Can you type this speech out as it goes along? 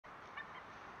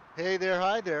Hey there,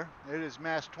 hi there. It is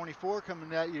Mass24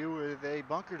 coming at you with a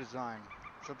bunker design.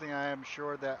 Something I am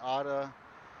sure that Ada,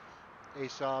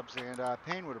 Asobs, and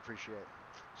Payne would appreciate.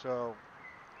 So,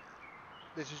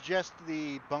 this is just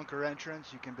the bunker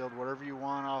entrance. You can build whatever you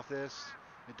want off this.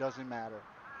 It doesn't matter.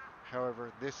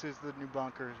 However, this is the new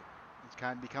bunker. It's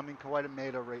kind of becoming quite a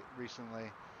meta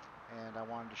recently, and I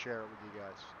wanted to share it with you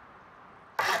guys.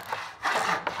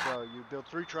 So, you build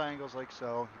 3 triangles like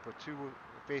so. You put 2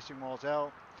 facing walls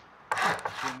out.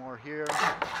 2 more here.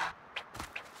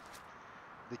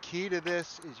 The key to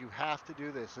this is you have to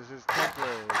do this. This is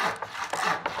temporary.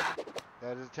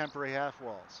 That is temporary half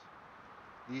walls.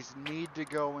 These need to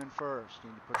go in first. You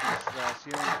need to put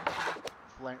these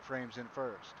ceiling frames in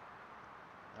first.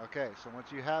 Okay, so once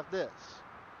you have this,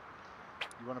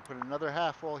 you want to put another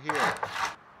half wall here,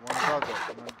 one above it.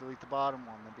 You want to delete the bottom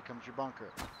one, that becomes your bunker.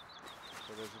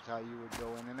 So this is how you would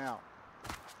go in and out.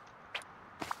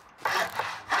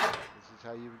 This is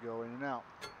how you would go in and out.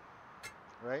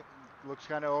 Right? Looks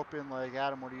kind of open, like,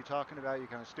 Adam, what are you talking about? You're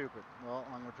kind of stupid. Well,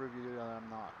 I'm going to prove you that I'm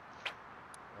not.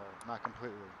 Well, not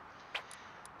completely.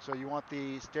 So you want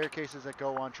the staircases that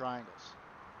go on triangles.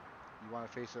 You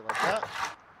want to face it like that,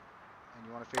 and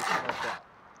you want to face it like that.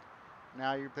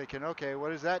 Now you're thinking, okay, what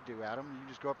does that do, Adam? You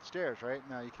just go up the stairs, right?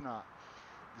 No, you cannot.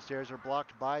 The stairs are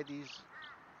blocked by these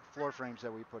floor frames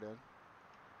that we put in,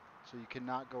 so you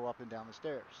cannot go up and down the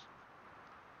stairs.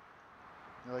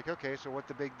 You're like, okay, so what's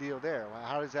the big deal there? Well,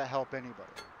 how does that help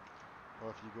anybody?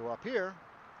 Well, if you go up here,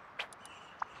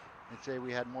 and say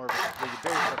we had more of a bigger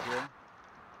base up here,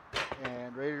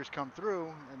 and raiders come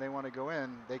through and they want to go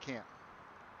in, they can't.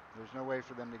 There's no way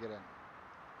for them to get in.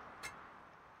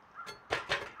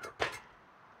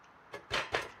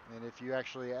 And if you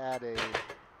actually add a,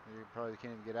 you probably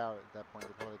can't even get out at that point,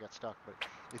 they probably got stuck, but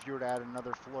if you were to add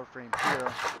another floor frame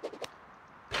here,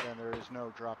 then there is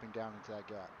no dropping down into that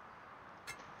gap.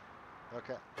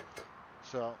 Okay,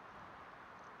 so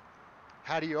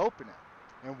how do you open it?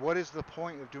 And what is the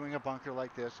point of doing a bunker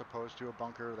like this opposed to a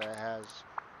bunker that has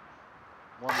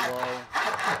one low,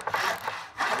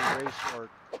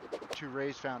 2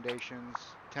 raised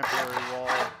foundations, temporary wall,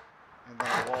 and then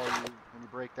a wall, when you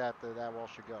break that, that wall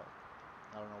should go.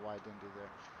 I don't know why I didn't do that.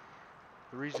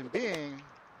 The reason being,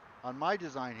 on my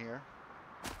design here,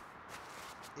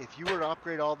 if you were to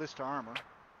upgrade all this to armor,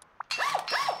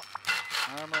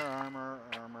 armor,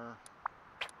 I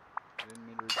didn't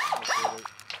mean to upgrade it,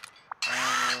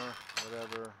 armor,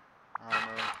 whatever,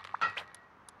 armor,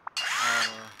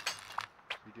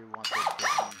 we do want this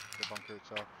in the bunker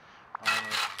itself,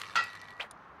 armor.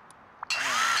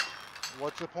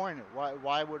 What's the point of it?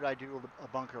 Why would I do a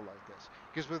bunker like this?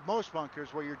 Because with most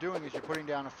bunkers, what you're doing is you're putting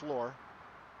down a floor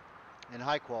in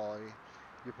high quality.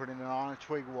 You're putting it on a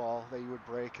twig wall that you would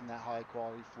break, and that high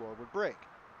quality floor would break.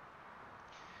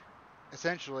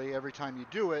 Essentially, every time you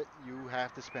do it, you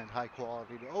have to spend high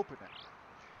quality to open it.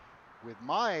 With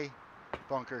my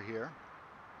bunker here,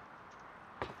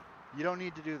 you don't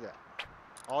need to do that.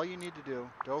 All you need to do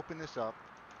to open this up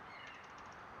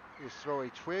is throw a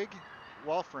twig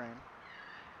wall frame,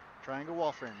 triangle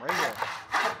wall frame right here.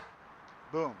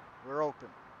 Boom, we're open.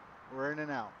 We're in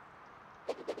and out.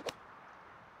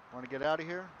 Want to get out of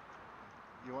here?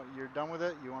 You're done with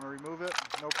it? You want to remove it?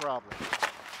 No problem.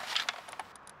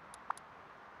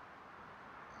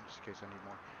 Just in case I need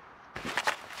more.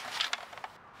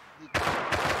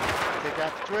 Take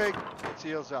out the twig, it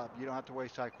seals up. You don't have to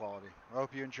waste high quality. I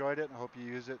hope you enjoyed it. I hope you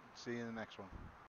use it. See you in the next one.